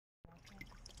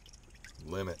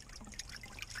limit.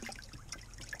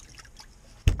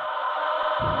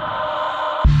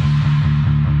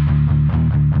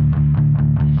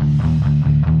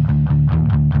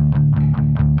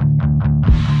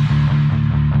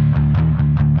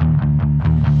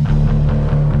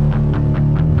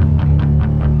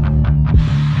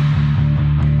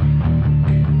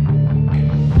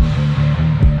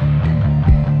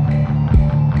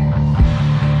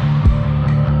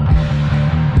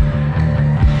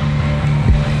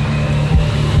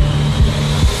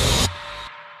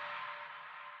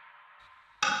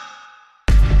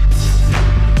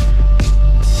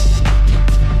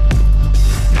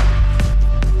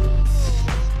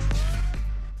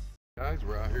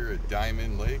 We're out here at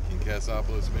Diamond Lake in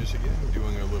Cassopolis, Michigan,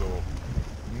 doing a little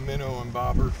minnow and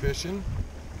bobber fishing.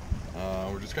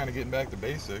 We're just kind of getting back to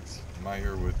basics. I'm out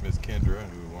here with Miss Kendra,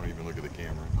 who won't even look at the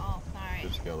camera. Oh, sorry.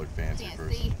 But she gotta look fancy Can't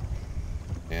first. see.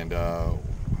 And how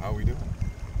are we doing?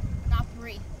 Got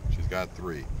 3. She's got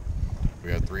 3.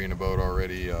 We got 3 in the boat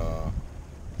already,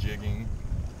 jigging.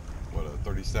 What, a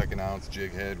 32nd ounce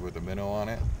jig head with a minnow on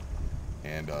it.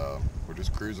 And we're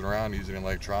just cruising around using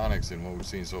electronics, and what we've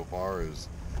seen so far is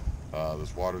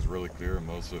this water's really clear and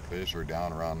most of the fish are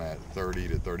down around that 30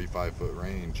 to 35 foot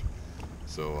range.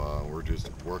 So we're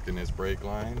just working this brake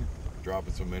line,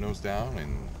 dropping some minnows down,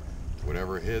 and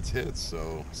whatever hits.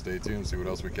 So stay tuned, see what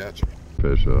else we catch.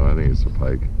 Fish, I think it's a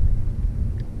pike.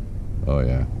 Oh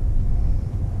yeah,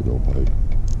 good old pike.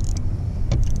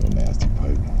 A nasty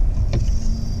pike.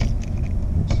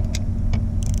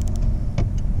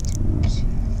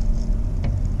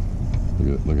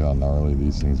 Look how gnarly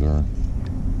these things are.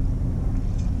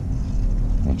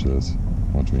 Watch this.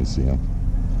 Watch me see them.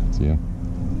 See them?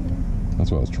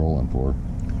 That's what I was trolling for.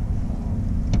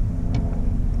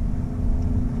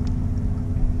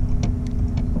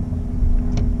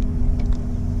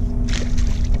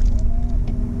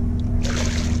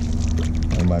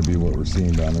 That might be what we're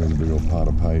seeing down there, the big old pot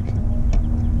of pike.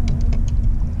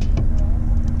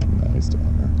 Nice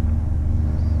down there.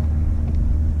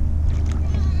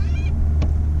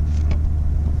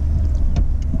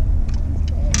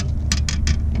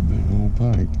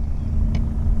 Pike.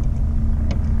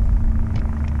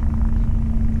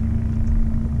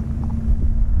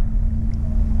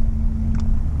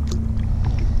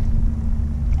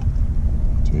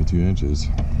 "22 inches.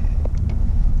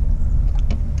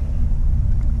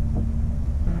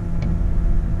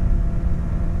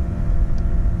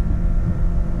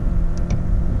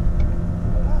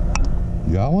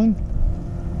 You got one?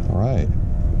 All right.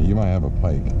 You might have a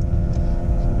pike.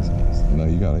 No,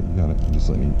 you got it. Just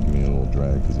let me give me a little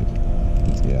drag, because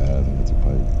yeah, I think it's a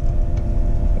pike.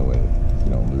 That way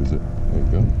you don't lose it. There you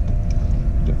go.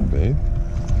 Good job, babe.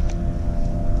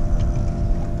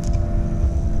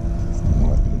 It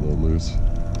might be a little loose.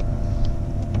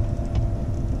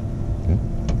 Okay,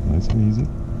 nice and easy.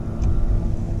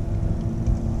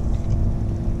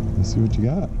 Let's see what you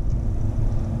got.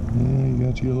 Yeah, you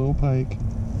got you a little pike.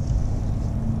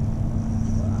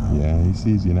 Yeah, he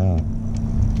sees you now.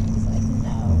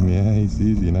 Yeah, he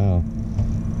sees you now.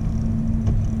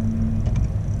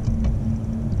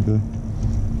 Okay.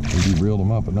 Have you reeled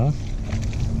him up enough?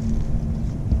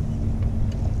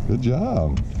 Good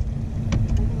job.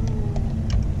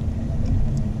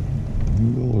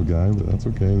 He's a little guy, but that's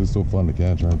okay. They're still fun to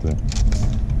catch, aren't they?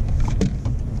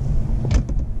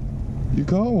 You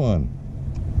caught one.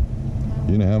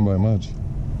 You didn't have him by much.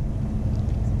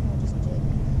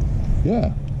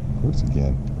 Yeah, of course you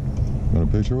can. Want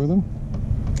a picture with him?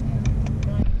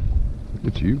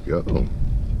 Look at you go.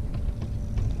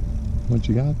 What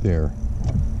you got there?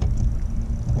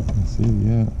 Let's see,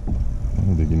 yeah. I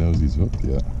don't think he knows he's hooked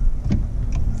yet.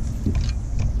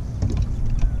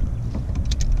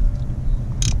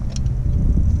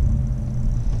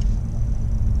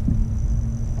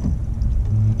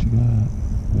 What you got?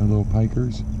 You got little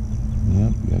pikers?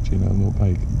 Yep, you got you another little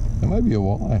pike. That might be a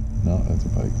walleye. No, that's a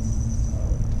pike.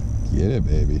 Get it,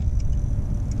 baby.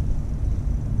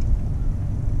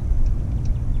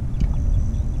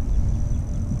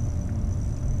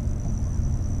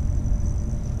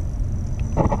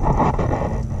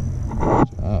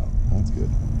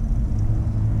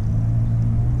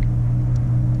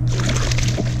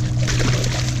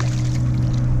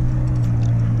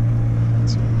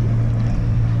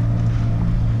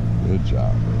 Good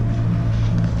job, baby.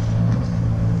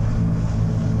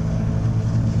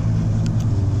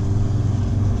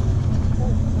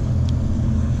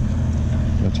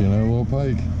 Got you another little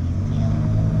pike.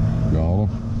 Got him.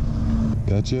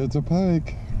 Got you, it's a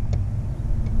pike.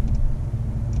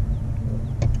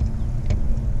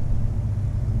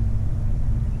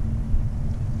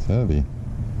 It's heavy.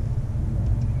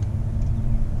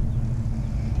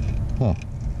 Huh.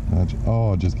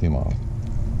 Oh, it just came off.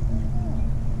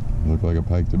 Looked like a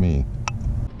pike to me.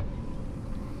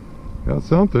 Got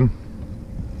something.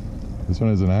 This one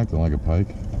isn't acting like a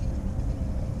pike.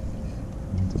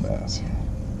 It's a bass.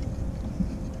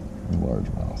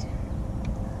 Largemouth.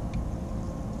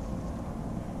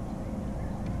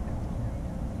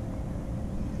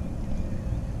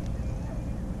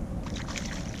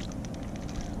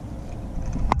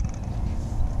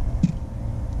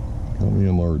 Call me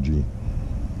a largie.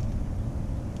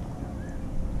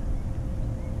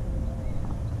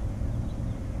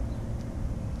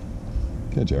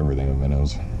 Catch everything with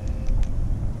minnows.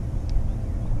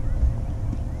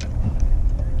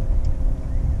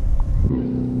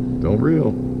 Don't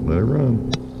reel, let it run.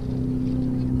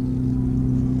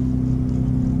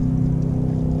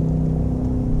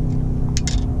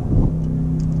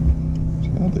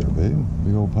 What's out there, babe?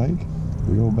 Big old pike,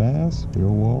 big old bass, big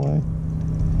old walleye.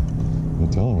 You'll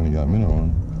tell him when he got minnow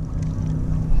on.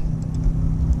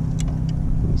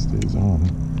 But it stays on.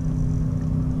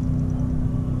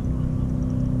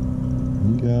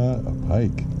 You got a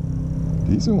pike.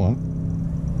 Decent one.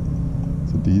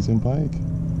 It's a decent pike.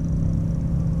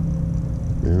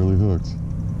 Barely hooked.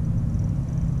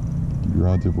 Keep your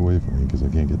rod tip away from me because I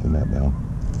can't get the net down.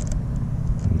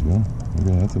 There you go.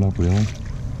 Okay, that's enough reeling.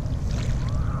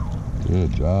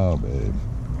 Good job, babe.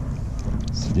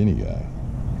 Skinny guy.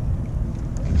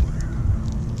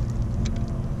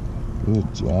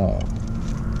 Good job.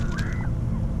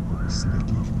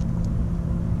 Sneaky.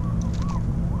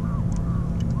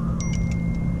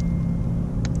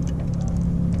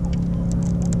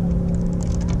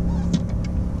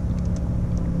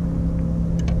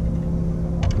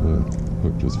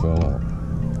 Hook just fell out.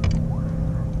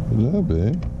 Good job,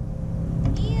 babe.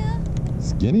 Yeah.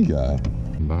 Skinny guy.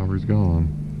 Bobber's gone.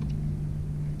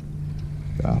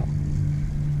 Got him.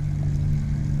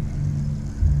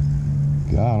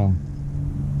 Got him.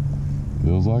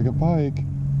 Feels like a pike.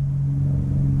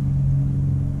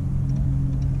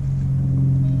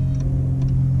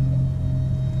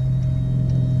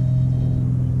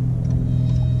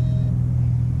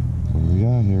 What do we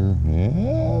got here?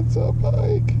 Yeah, it's a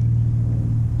pike.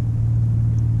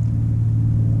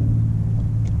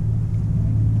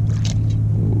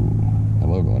 I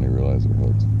love it when he realizes they're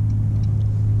hooked.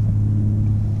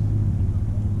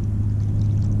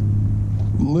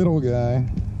 Little guy.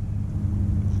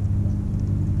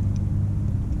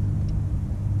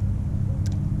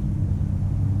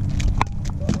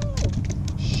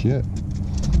 Shit.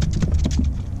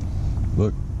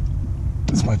 Look,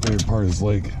 this is my favorite part of this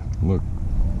lake. Look,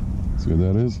 see what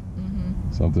that is?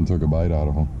 Mm-hmm. Something took a bite out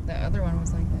of him. The other one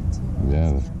was like that too.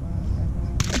 Yeah.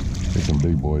 There's some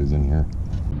big boys in here.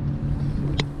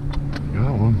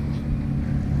 Got one.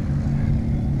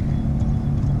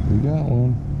 We got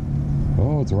one.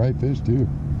 Oh, it's a right fish too.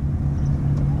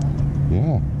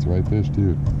 Yeah, it's a right fish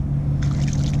too.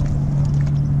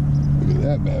 Look at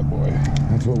that bad boy.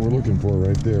 That's what we're looking for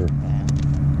right there.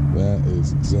 That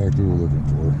is exactly what we're looking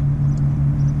for.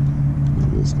 Look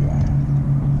at this guy.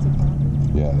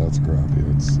 Yeah, that's a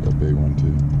crappie. It's a big one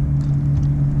too.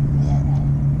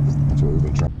 That's what we've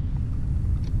been trying.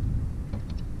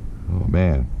 Oh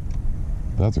man.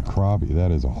 That's a crappie.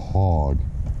 That is a hog.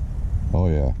 Oh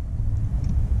yeah.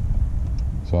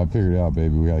 So I figured it out,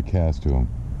 baby. We gotta cast to him.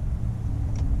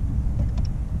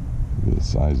 Look at the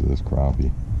size of this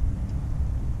crappie.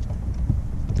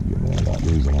 Get me without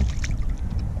losing him.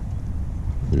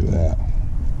 Look at that.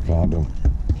 Found him.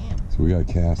 So we gotta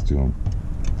cast to him.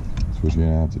 So what you're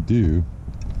gonna have to do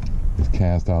is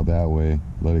cast out that way,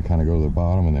 let it kind of go to the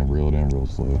bottom, and then reel it in real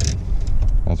slow.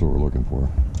 That's what we're looking for.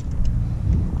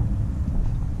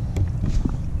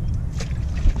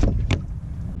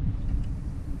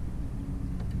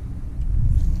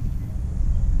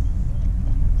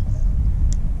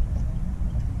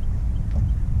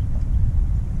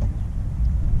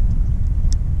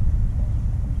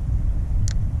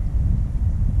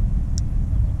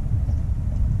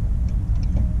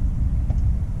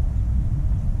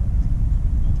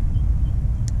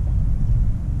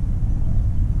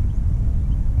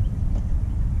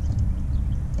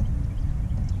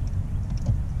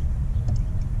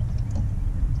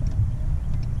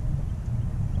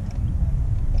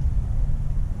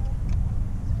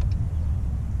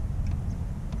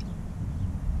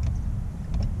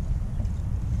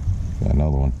 Got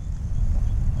another one.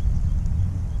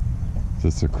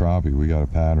 This is a crappie. We got a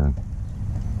pattern.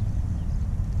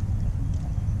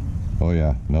 Oh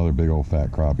yeah, another big old fat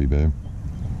crappie, babe.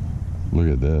 Look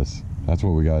at this. That's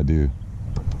what we gotta do.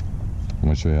 I'm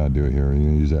gonna show you how to do it here. You're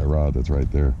gonna use that rod that's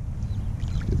right there.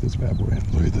 Get this bad boy.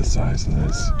 Look at the size of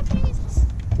this.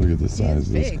 Look at the size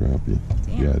of this big. crappie.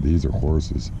 Damn. Yeah, these are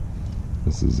horses.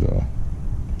 This is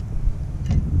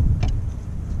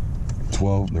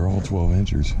 12, they're all 12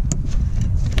 inches.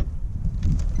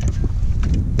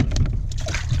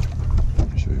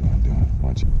 Let me show you what I'm doing.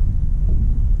 Watch it.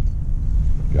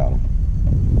 Got him.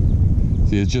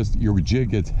 See, it's just, your jig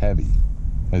gets heavy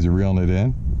as you're reeling it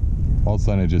in. All of a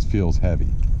sudden it just feels heavy.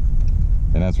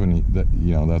 And that's when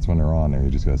you know, that's when they're on there.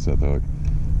 You just gotta set the hook.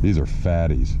 These are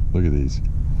fatties. Look at these.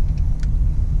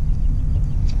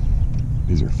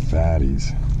 These are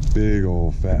fatties. Big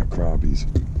old fat crappies.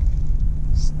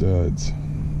 Studs.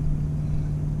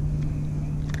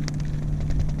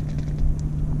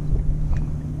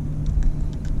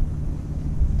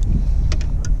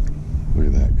 Look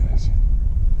at that, guys.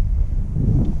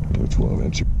 Another 12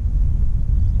 inch.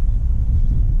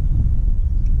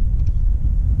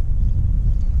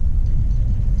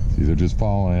 See, they're just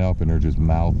following it up and they're just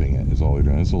mouthing it is all they're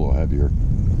doing. It's a little heavier.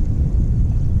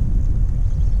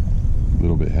 A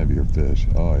little bit heavier fish.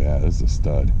 Oh yeah, this is a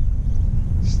stud.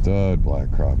 Stud black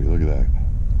crappie. Look at that.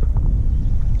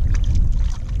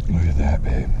 Look at that,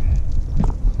 babe.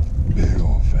 Big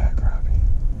old fat crappie.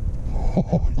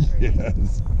 Oh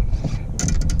yes.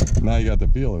 Now you got the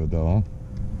feel of it though, huh?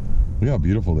 Look how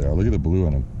beautiful they are. Look at the blue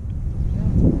in them.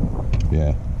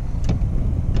 Yeah.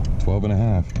 12 and a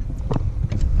half.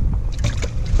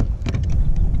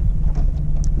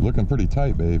 Looking pretty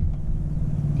tight, babe.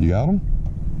 You got them?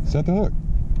 Set the hook.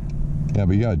 Yeah,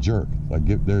 but you gotta jerk. Like,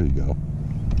 there you go.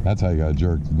 That's how you gotta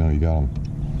jerk to know you got them.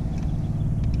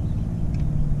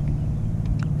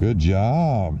 Good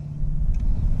job.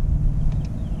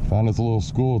 Found us a little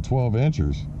school of 12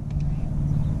 inchers.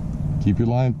 Keep your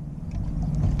line.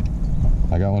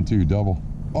 I got one too, double.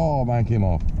 Oh, mine came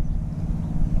off.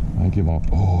 Mine came off.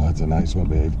 Oh, that's a nice one,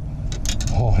 babe.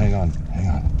 Oh, hang on, hang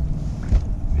on.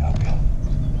 Let me help you.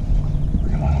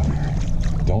 Bring him on over here.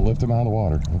 Don't lift him out of the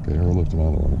water. Okay, or lift him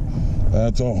out of the water.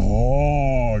 That's a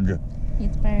hog.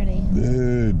 It's birdie.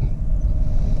 Dude,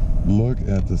 look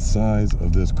at the size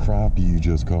of this crappie you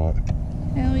just caught.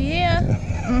 Hell yeah.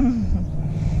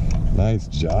 Nice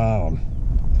job.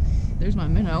 There's my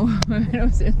minnow.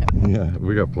 Minnows in there. Yeah,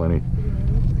 we got plenty.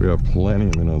 We got plenty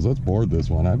of minnows. Let's board this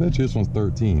one. I bet you this one's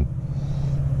 13.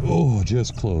 Oh,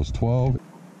 just close. 12.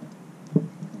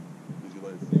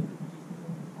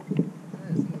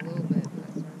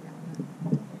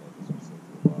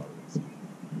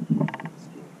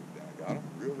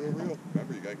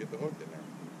 Remember, you gotta get the hook in there.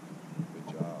 Good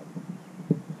job.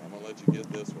 I'm gonna let you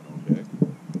get this one, okay?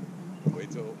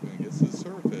 Wait till it gets to the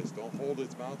surface. Don't hold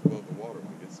its mouth above the water.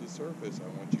 When it gets to the surface, I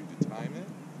want you to time it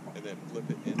and then flip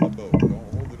it in the boat.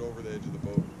 Don't hold it over the edge of the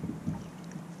boat.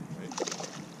 Right?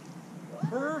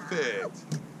 Perfect!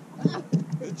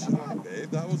 Good job, babe.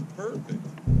 That was perfect.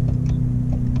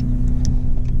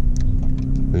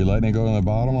 Are you letting it go on the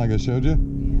bottom like I showed you?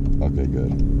 Yeah. Okay,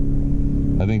 good.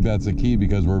 I think that's the key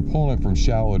because we're pulling it from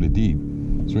shallow to deep.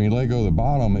 So when you let go of the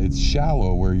bottom, it's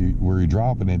shallow where you're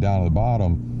dropping it down to the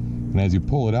bottom, and as you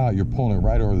pull it out, you're pulling it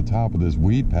right over the top of this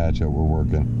weed patch that we're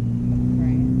working.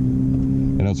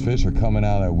 Right. And those fish are coming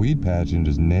out of that weed patch and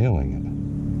just nailing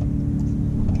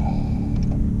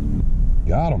it.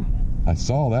 Got him. I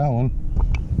saw that one.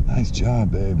 Nice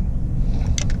job, babe.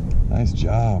 Nice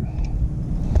job.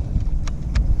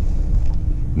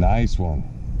 Nice one.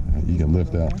 You can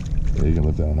lift that. Yeah, you can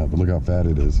lift that one up, but look how fat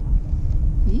it is.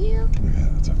 Yeah. Look at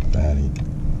that, that's a fatty.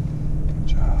 Good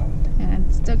job. And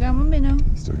I still got my minnow.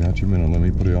 You still got your minnow. Let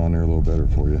me put it on there a little better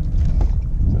for you.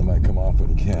 That might come off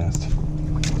when you cast.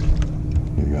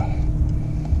 Here you go.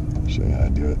 I'll show you how to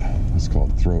do it. It's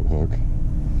called throat hook.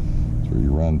 It's where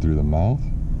you run through the mouth,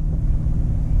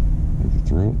 like the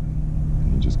throat,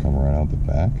 and you just come right out the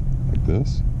back, like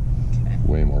this. Okay.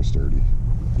 Way more sturdy.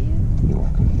 Yeah. You're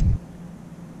welcome.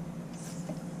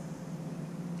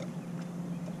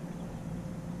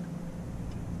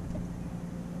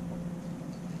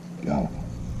 Got him.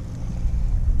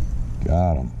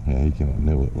 Got him. Yeah, he can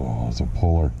nibble it. Oh, it's a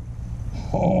puller.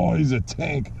 Oh, he's a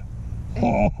tank.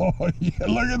 Oh, yeah,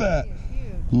 look at that.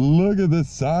 Look at the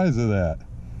size of that.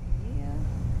 Yeah.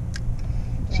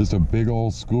 It's just a big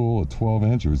old school of 12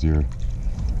 inchers here.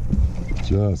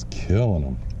 Just killing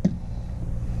them.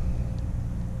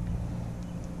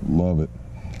 Love it.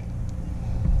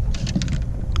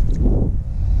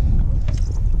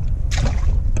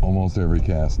 Almost every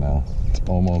cast now. It's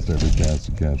almost every cast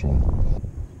you catch one.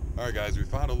 All right, guys, we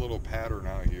found a little pattern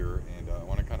out here, and I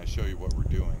want to kind of show you what we're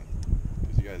doing,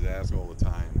 because you guys ask all the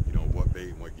time, you know, what bait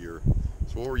and what gear.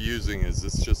 So what we're using is,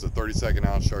 this is just a 32nd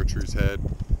ounce chartreuse head.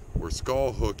 We're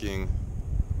skull hooking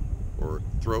or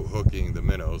throat hooking the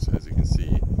minnows. As you can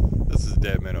see, this is a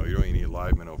dead minnow. You don't even need a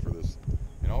live minnow for this.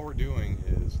 And all we're doing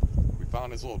is we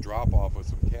found this little drop off with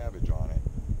some cabbage on it,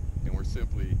 and we're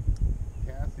simply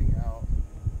casting out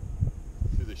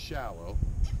to the shallow,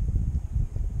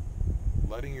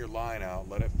 letting your line out,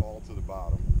 let it fall to the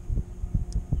bottom.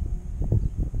 Let's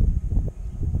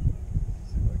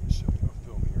see if I can show you a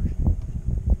film here.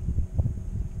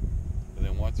 And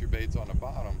then once your bait's on the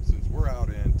bottom, since we're out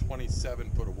in 27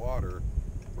 foot of water,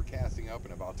 we're casting up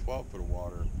in about 12 foot of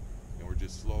water, and we're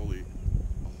just slowly,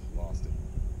 oh, lost it.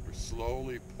 We're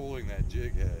slowly pulling that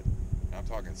jig head, and I'm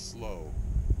talking slow,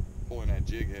 pulling that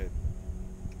jig head.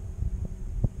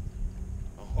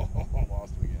 Oh,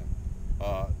 lost him again.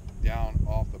 Down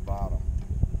off the bottom.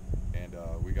 And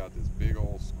we got this big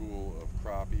old school of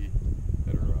crappie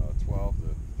that are 12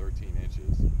 to 13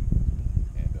 inches.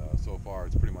 And so far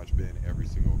it's pretty much been every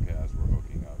single cast we're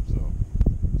hooking up. So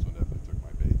this one definitely took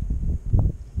my bait.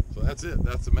 So that's it.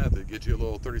 That's the method. Get you a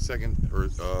little 32nd or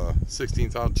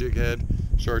 16th ounce jig head,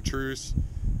 chartreuse,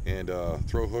 and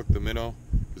throw hook the minnow,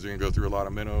 because you're going to go through a lot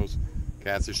of minnows.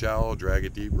 Cast it shallow, drag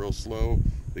it deep real slow.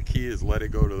 The key is let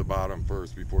it go to the bottom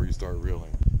first before you start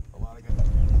reeling.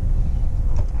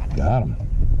 Got him.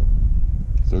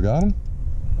 Still got him?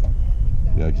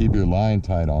 Yeah, keep your line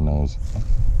tight on those,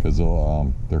 because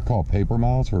they're called paper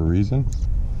mouths for a reason.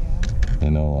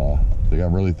 And they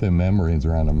got really thin membranes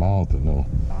around the mouth, and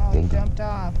he jumped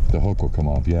off. The hook will come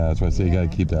off. Yeah, that's why I say you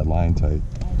got to keep that line tight.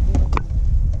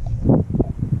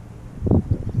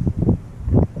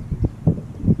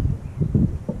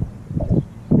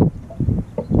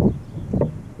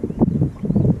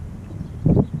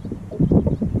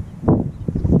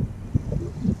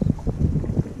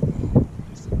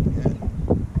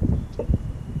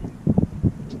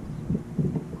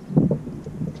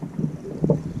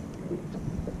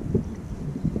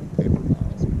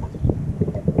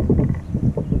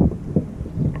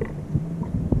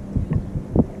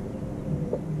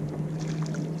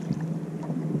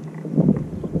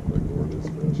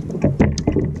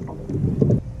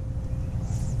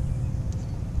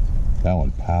 That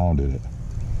one pounded it.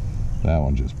 That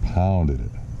one just pounded it.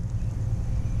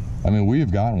 I mean,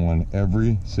 we've gotten one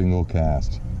every single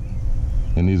cast.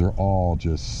 And these are all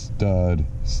just stud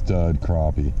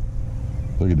crappie.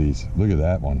 Look at these. Look at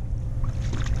that one.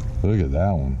 Look at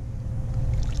that one.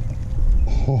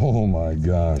 Oh my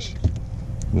gosh.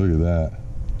 Look at that.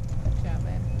 Good job,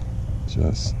 man.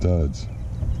 Just studs.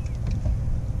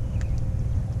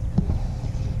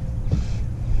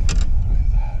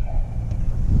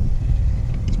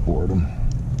 Boredom.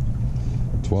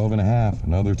 12 and a half,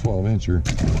 another 12-incher.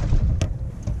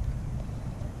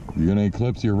 You're gonna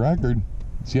eclipse your record.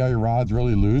 See how your rod's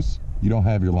really loose? You don't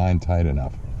have your line tight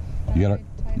enough. You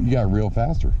gotta reel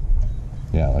faster.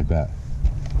 Yeah, like that.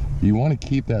 You want to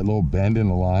keep that little bend in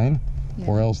the line,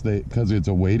 or else because it's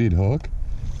a weighted hook,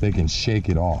 they can shake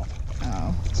it off.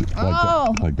 Oh. So,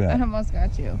 like that. I almost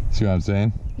got you. See what I'm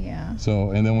saying? Yeah.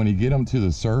 So, and then when you get them to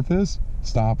the surface,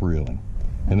 stop reeling.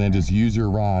 And then just use your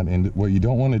rod. And what you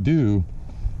don't want to do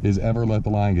is ever let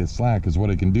the line get slack, because what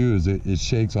it can do is it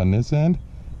shakes on this end,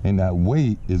 and that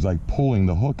weight is like pulling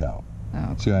the hook out.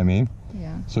 Oh. See what I mean?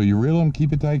 Yeah. So you reel them,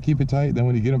 keep it tight, keep it tight. Then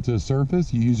when you get them to the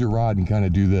surface, you use your rod and kind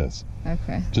of do this.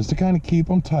 Okay. Just to kind of keep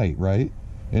them tight, right?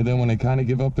 And then when they kind of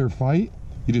give up their fight,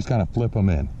 you just kind of flip them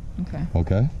in. Okay.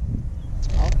 Okay?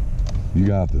 You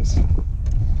got this.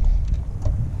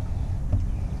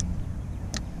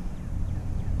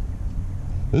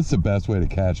 This is the best way to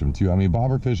catch them too. I mean,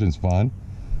 bobber fishing's fun,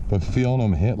 but feeling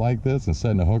them hit like this and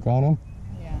setting a hook on them,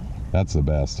 that's the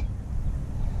best.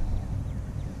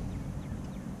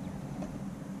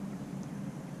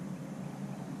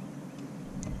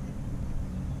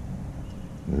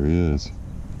 There he is.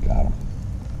 Got him.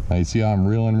 Now you see how I'm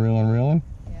reeling?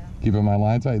 Yeah. Keeping my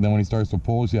line tight. Then when he starts to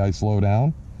pull, see how I slow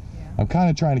down? Yeah. I'm kind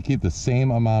of trying to keep the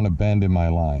same amount of bend in my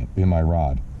line, in my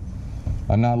rod.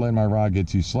 I'm not letting my rod get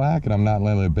too slack, and I'm not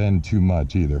letting it bend too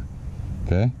much either.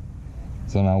 Okay?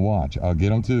 So now watch. I'll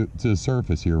get him to the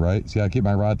surface here, right? See how I keep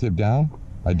my rod tip down?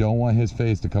 I don't want his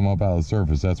face to come up out of the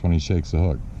surface. That's when he shakes the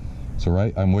hook. So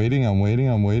right, I'm waiting.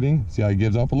 See how he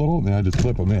gives up a little? Then I just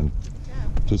flip him in. Yeah.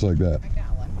 Just like that. I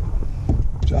got one.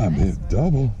 Good job, Nice man.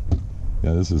 Double.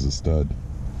 Yeah, this is a stud.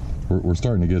 We're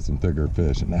starting to get some thicker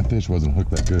fish, and that fish wasn't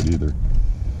hooked that good either.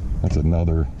 That's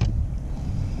another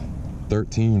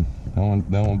 13.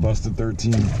 That one busted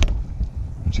 13.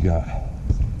 What you got?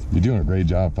 You're doing a great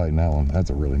job fighting that one. That's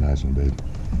a really nice one, babe.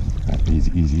 Right,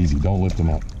 easy. Don't lift them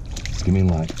up. Just give me a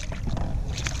line.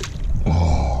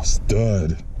 Oh,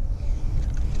 stud.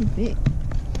 Too big.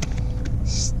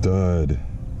 Stud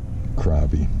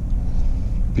crappie.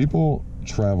 People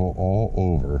travel all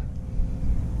over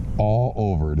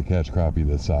to catch crappie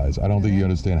this size. I don't think you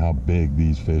understand how big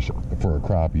these fish, for a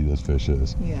crappie, this fish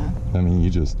is. Yeah. I mean, you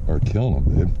just are killing them,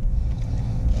 babe.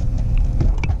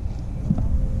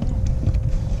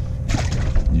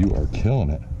 You are killing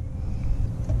it.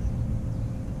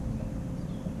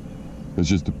 It's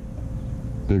just a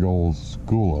big old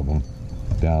school of them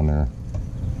down there,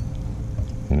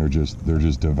 and they're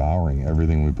just devouring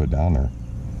everything we put down there.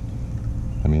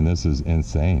 I mean, this is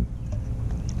insane.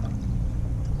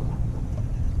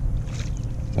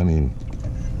 I mean,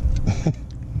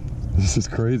 this is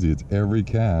crazy. It's every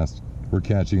cast we're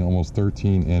catching almost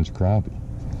 13-inch crappie.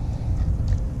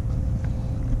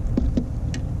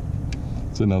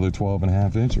 It's another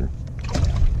 12.5-incher.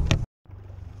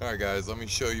 Alright guys, let me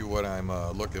show you what I'm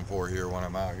looking for here when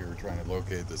I'm out here trying to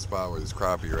locate the spot where this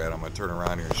crappie are at. I'm going to turn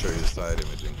around here and show you the side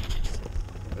imaging.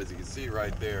 As you can see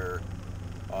right there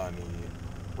on the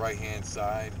right hand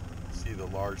side, see the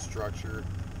large structure?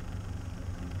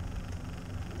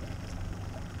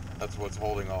 That's what's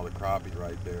holding all the crappie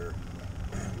right there.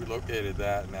 We located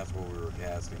that, and that's what we were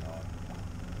casting on.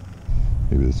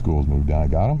 Maybe the school's moved down.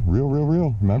 Got him? Reel.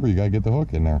 Remember, you got to get the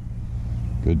hook in there.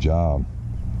 Good job.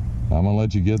 I'm going to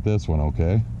let you get this one,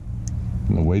 okay?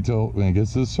 And wait till when it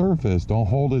gets to the surface. Don't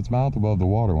hold its mouth above the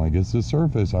water. When it gets to the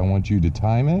surface, I want you to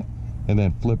time it and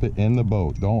then flip it in the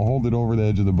boat. Don't hold it over the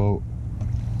edge of the boat.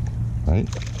 Right?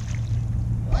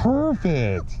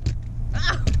 Perfect!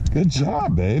 Good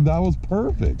job, babe. That was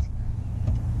perfect.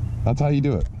 That's how you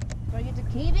do it. Do I get to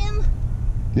keep him?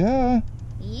 Yeah.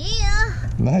 Yeah.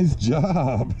 Nice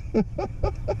job. There's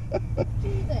a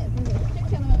shit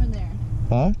ton of them in there.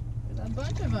 Huh? There's a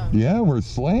bunch of them. Yeah, we're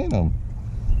slaying them.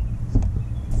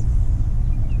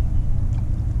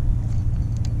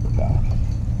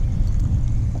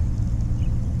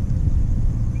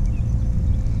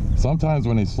 Sometimes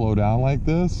when they slow down like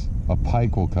this, a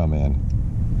pike will come in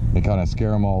and kind of scare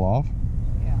them all off.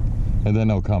 Yeah. And then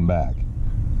they'll come back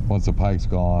once the pike's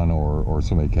gone, or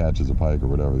somebody catches a pike, or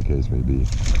whatever the case may be.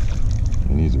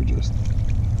 And these are just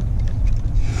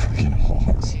freaking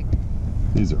hogs.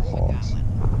 These are hogs.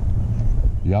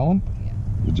 You got one? Yeah.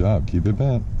 Good job. Keep it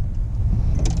bent.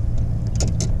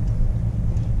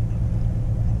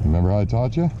 Remember how I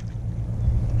taught you?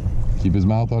 Keep his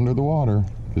mouth under the water,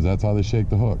 because that's how they shake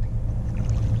the hook.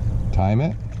 Time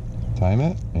it,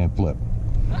 and flip.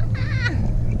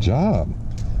 Good job.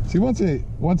 See, once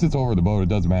it's over the boat, it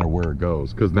doesn't matter where it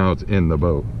goes, because now it's in the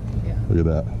boat. Yeah. Look at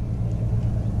that.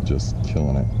 Just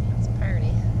killing it. It's a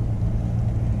party.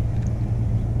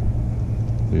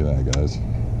 Look at that, guys.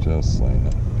 Just slaying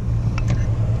it.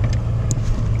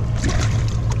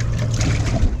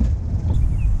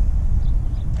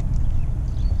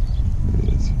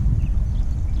 It is.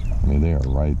 I mean, they are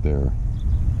right there.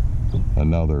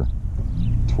 Another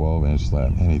 12-inch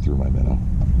slab, and he threw my minnow.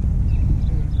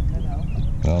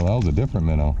 Well, that was a different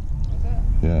minnow. Was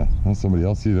it? Yeah, that's somebody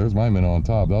else. See, there's my minnow on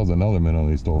top. That was another minnow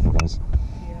he stole from us.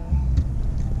 Yeah.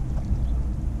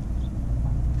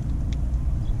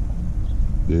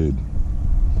 Dude.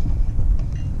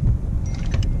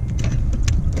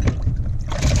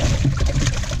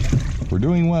 We're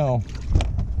doing well.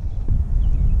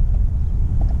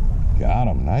 Got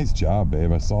him. Nice job,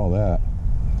 babe. I saw that.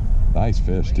 Nice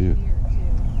fish, Right too. here, too.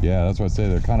 Yeah, that's what I say.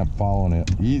 They're kind of following it.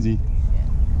 Easy.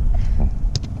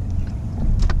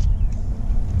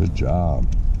 Good job.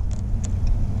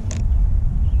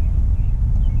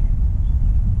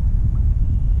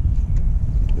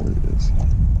 There it is.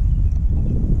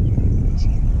 There it is.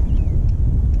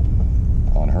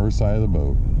 On her side of the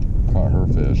boat. Caught her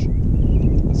fish.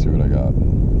 Let's see what I got.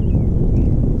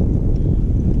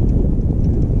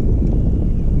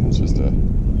 It's just a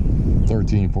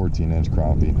 13, 14-inch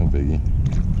crappie. No biggie.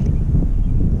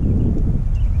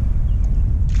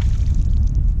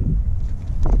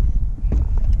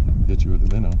 Hit you with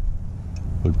the minnow.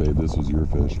 Look, babe, this was your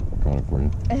fish. Caught it for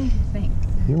you. Thanks.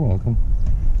 You're welcome.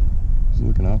 Just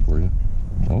looking out for you.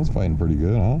 That was fighting pretty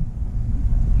good, huh?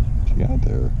 What you got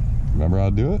there? Remember how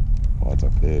to do it? Oh, that's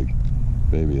a pig.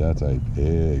 Baby, that's a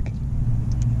pig.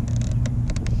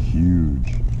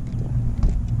 Huge.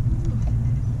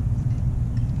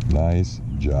 Nice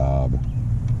job.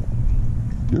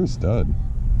 You're a stud.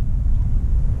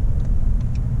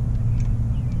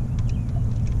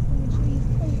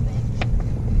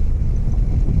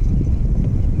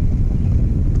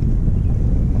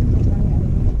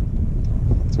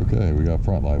 It's okay, we got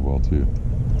front live well too.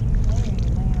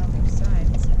 Laying on their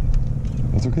sides.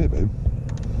 That's okay, babe.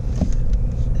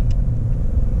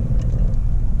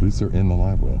 At least they're in the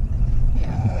live well.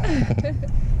 Yeah.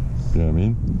 You know what I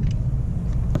mean?